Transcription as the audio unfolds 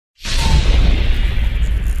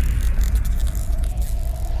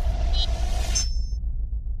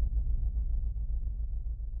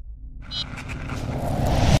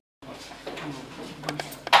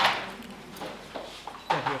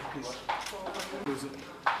One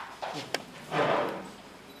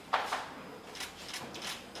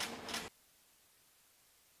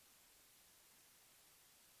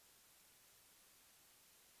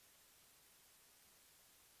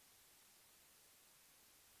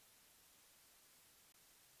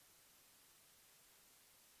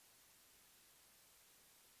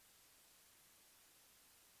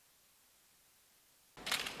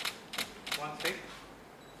sec.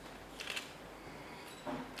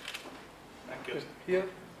 Thank you. Just here,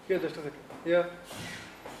 just a second. Here.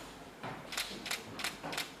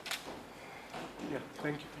 Yeah,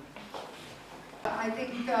 thank you. I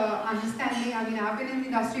think understanding, I mean, I've been in the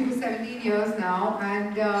industry for 17 years now,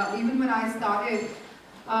 and even when I started,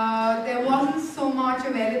 there wasn't so much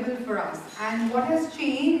available for us. And what has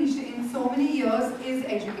changed in so many years is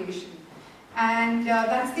education. And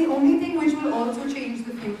that's the only thing which will also change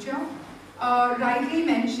the future. Rightly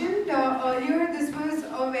mentioned, earlier this was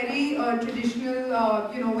a very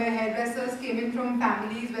traditional, where hairdressers came in from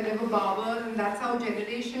families where there were barbers, and that's how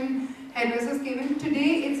generation hairdressers came in.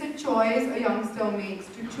 Today it's a choice a youngster makes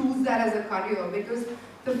to choose that as a career, because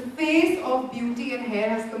the face of beauty and hair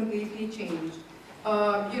has completely changed.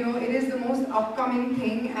 It is the most upcoming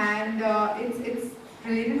thing, and it's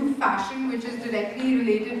related to fashion, which is directly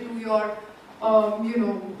related to your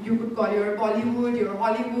you could call your Bollywood, your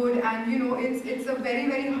Hollywood, and it's a very,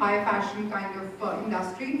 very high fashion kind of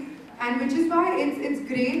industry, and which is why it's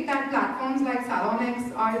great that platforms like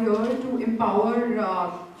SALONEX are here to empower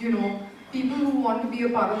people who want to be a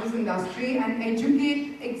part of this industry and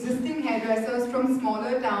educate existing hairdressers from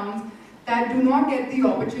smaller towns that do not get the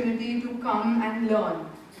opportunity to come and learn.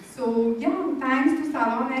 So yeah, thanks to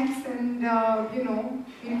SALONEX, and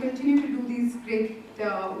we continue to do these great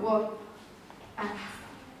work. Thanks.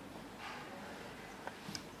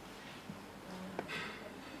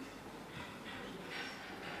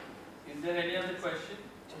 Is there any other question?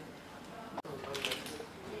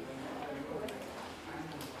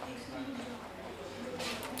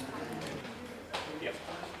 Yep.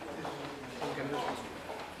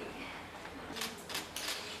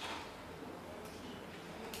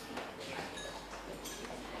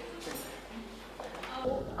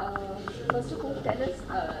 First of all, tell us,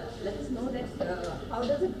 let us know that how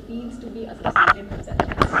does it feel to be associated with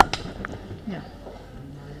SALONEX? Yeah.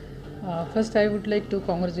 First, I would like to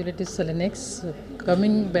congratulate SALONEX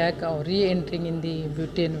coming back or re-entering in the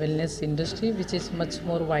beauty and wellness industry, which is much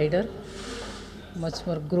more wider, much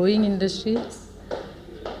more growing industry.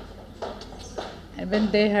 And when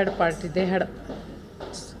they had party, they had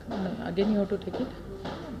again you have to take it.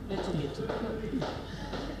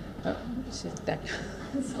 That.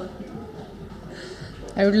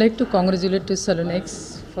 I would like to congratulate to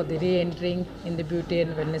SALONEX for the re-entering in the beauty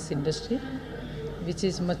and wellness industry, which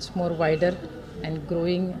is much more wider and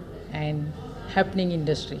growing and happening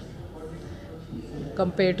industry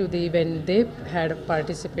compared to when they had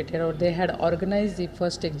participated or they had organized the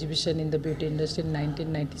first exhibition in the beauty industry in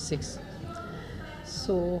 1996.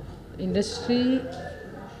 So industry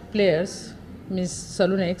players, means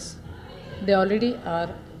SALONEX, they already are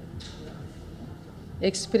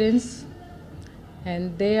experienced,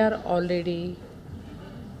 and they are already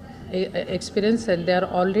experienced, and they are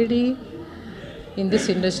already in this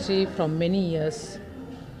industry from many years.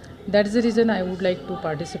 That is the reason I would like to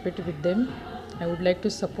participate with them. I would like to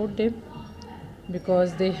support them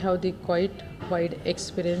because they have the quite wide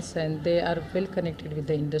experience and they are well connected with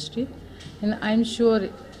the industry. And I am sure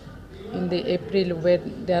in the April where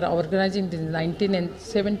they are organizing the 17th and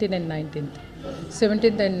 19th,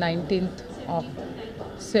 17th and 19th of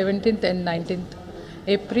 17th and 19th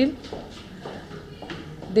April,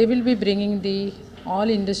 they will be bringing the all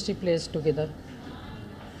industry players together,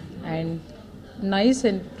 and nice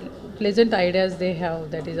and pleasant ideas they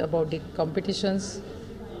have, that is about the competitions,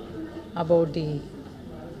 about the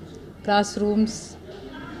classrooms,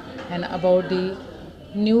 and about the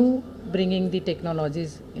new bringing the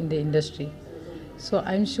technologies in the industry. So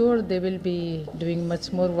I'm sure they will be doing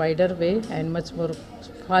much more wider way and much more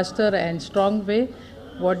faster and strong way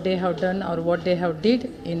what they have done or what they have did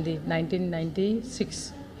in the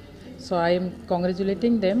 1996. So I am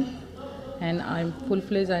congratulating them, and I'm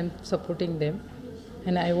full-fledged, I'm supporting them,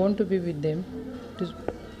 and I want to be with them to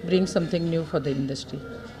bring something new for the industry.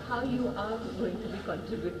 How you are going to be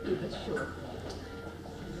contribute to the show?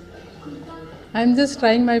 I'm just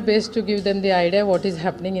trying my best to give them the idea what is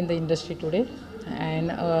happening in the industry today,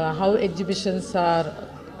 and how exhibitions are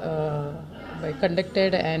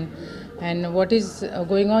conducted, and what is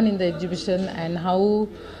going on in the exhibition, and how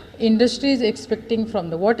industry is expecting from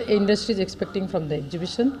the, what industry is expecting from the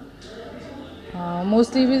exhibition,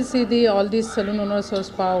 Mostly we'll see all these salon owners or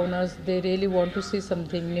spa owners, they really want to see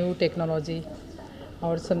something new technology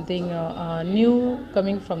or something new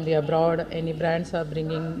coming from the abroad. Any brands are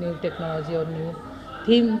bringing new technology or new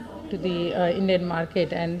theme to the Indian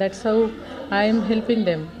market, and that's how I am helping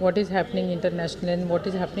them. What is happening internationally and what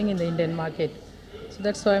is happening in the Indian market. So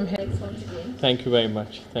that's why I'm helping. Thank you very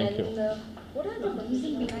much. Thank you. What are the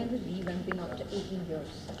reasons behind the revamping after 18 years?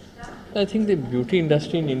 I think the beauty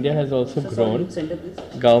industry in India has also grown.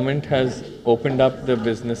 Government has opened up the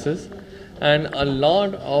businesses, and a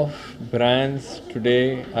lot of brands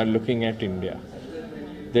today are looking at India.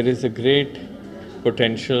 There is a great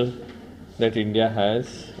potential that India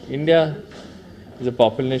has. India is a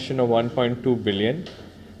population of 1.2 billion.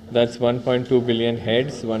 That's 1.2 billion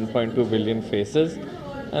heads, 1.2 billion faces,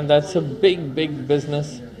 and that's a big, big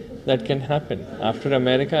business that can happen. After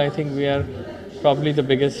America, I think we are probably the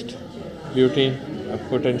biggest beauty,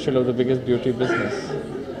 potential of the biggest beauty business.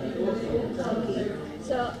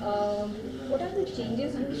 So, what are the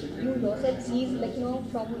changes you yourself see, like,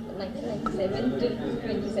 from 1997 till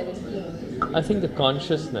 2017? I think the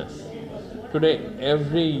consciousness. Today,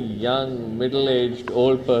 every young, middle-aged,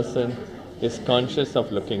 old person is conscious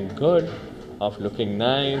of looking good, of looking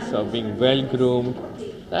nice, of being well-groomed.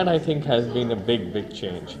 That, I think, has been a big, big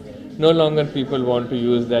change. No longer people want to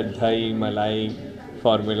use that Dhai, Malai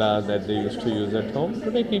formula that they used to use at home.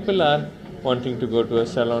 Today, people are wanting to go to a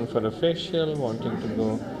salon for a facial, wanting to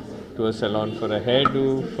go to a salon for a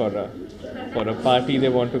hairdo, for a party, they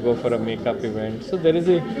want to go for a makeup event. So there is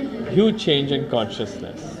a huge change in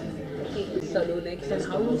consciousness. SALONEX, and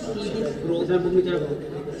how you see this growth?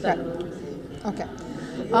 Okay.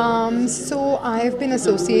 So I've been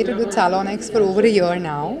associated with SALONEX for over a year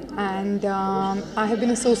now, and I have been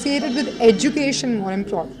associated with education more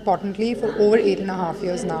importantly for over 8.5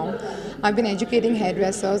 years now. I've been educating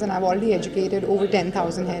hairdressers, and I've already educated over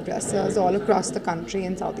 10,000 hairdressers all across the country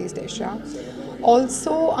in Southeast Asia.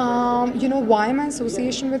 Also, why my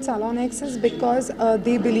association with SALONEX is because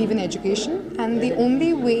they believe in education, and the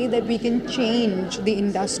only way that we can change the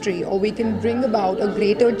industry or we can bring about a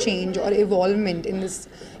greater change or evolvement in this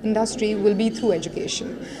industry will be through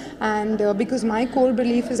education. And because my core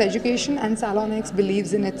belief is education and SALONEX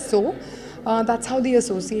believes in it, so that's how the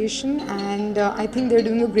association, and I think they're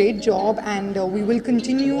doing a great job, and we will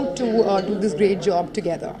continue to do this great job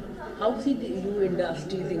together. How see the new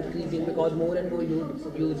industry is increasing, because more and more youth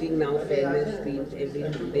using now fairness creams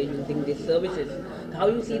every day, using these services. How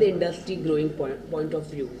you see the industry growing point of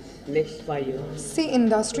view next 5 years? See,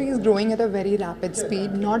 industry is growing at a very rapid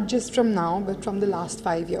speed, not just from now, but from the last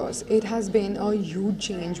 5 years. It has been a huge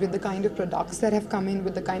change with the kind of products that have come in,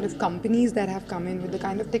 with the kind of companies that have come in, with the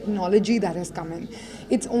kind of technology that has come in.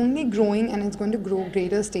 It's only growing, and it's going to grow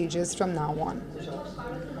greater stages from now on.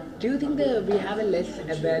 Do you think that we have a less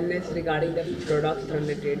awareness regarding the products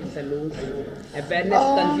related to salons? Awareness,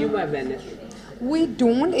 consumer awareness? We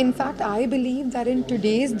don't. In fact, I believe that in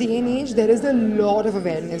today's day and age, there is a lot of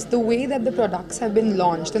awareness. The way that the products have been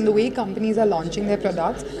launched and the way companies are launching their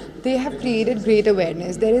products, they have created great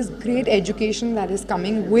awareness. There is great education that is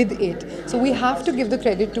coming with it. So we have to give the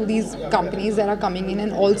credit to these companies that are coming in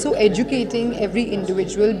and also educating every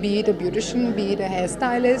individual, be it a beautician, be it a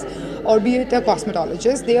hairstylist, or be it a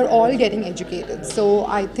cosmetologist. They are all getting educated. So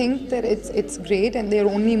I think that it's great, and they're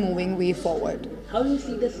only moving way forward. How do you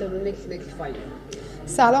see the SALONEX next 5 years?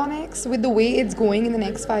 SALONEX, with the way it's going in the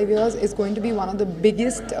next 5 years, is going to be one of the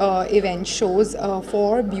biggest event shows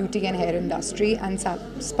for beauty and hair industry and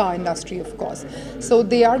spa industry, of course. So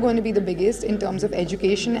they are going to be the biggest in terms of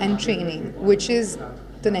education and training, which is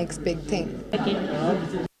the next big thing.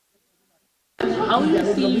 How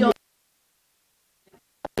you see your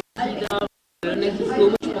SALONEX is so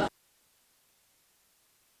much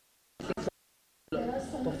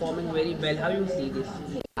performing very well. How you see this?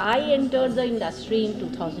 I entered the industry in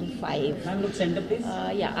 2005. Ma'am, look center please.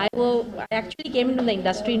 I actually came into the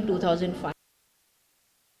industry in 2005.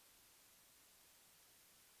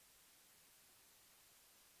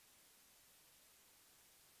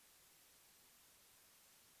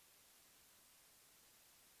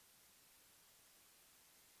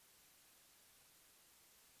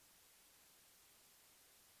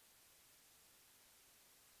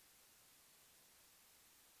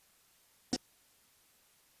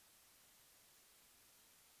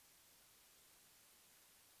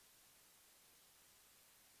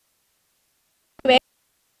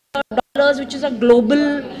 Dollars, which is a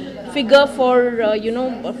global figure for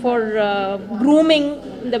grooming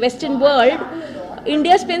in the Western world.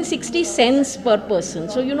 India spends 60 cents per person.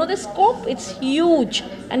 So the scope, it's huge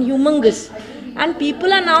and humongous, and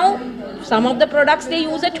people are now Some of the products they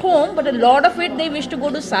use at home, but a lot of it they wish to go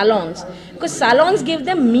to salons, because salons give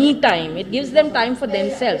them me time. It gives them time for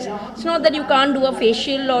themselves. It's not that you can't do a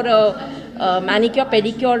facial or a manicure,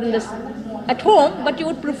 pedicure in this at home, but you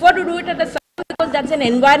would prefer to do it at a salon because that's an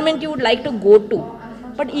environment you would like to go to.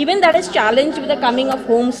 But even that is challenged with the coming of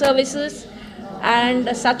home services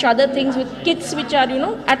and such other things with kits which are,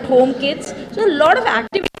 at home kits. So a lot of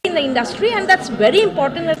activity in the industry, and that's very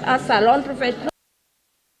important that our salon professionals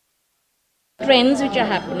trends which are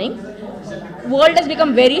happening. World has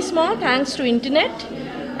become very small thanks to internet,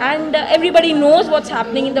 and everybody knows what's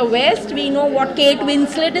happening in the West. We know what Kate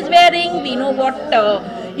Winslet is wearing. We know what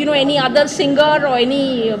any other singer or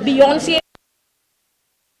any Beyonce.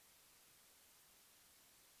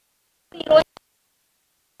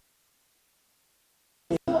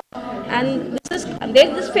 And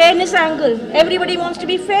there's this fairness angle. Everybody wants to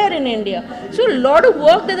be fair in India. So a lot of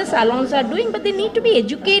work that the salons are doing, but they need to be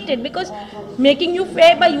educated, because making you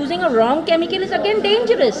fair by using a wrong chemical is again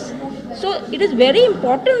dangerous. So it is very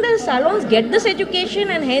important that salons get this education,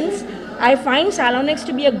 and hence I find SALONEX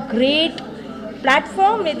to be a great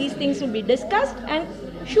platform where these things will be discussed, and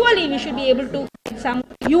surely we should be able to get some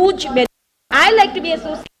huge benefit. I like to be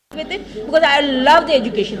associated with it because I love the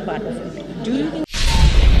education part of it. Do you think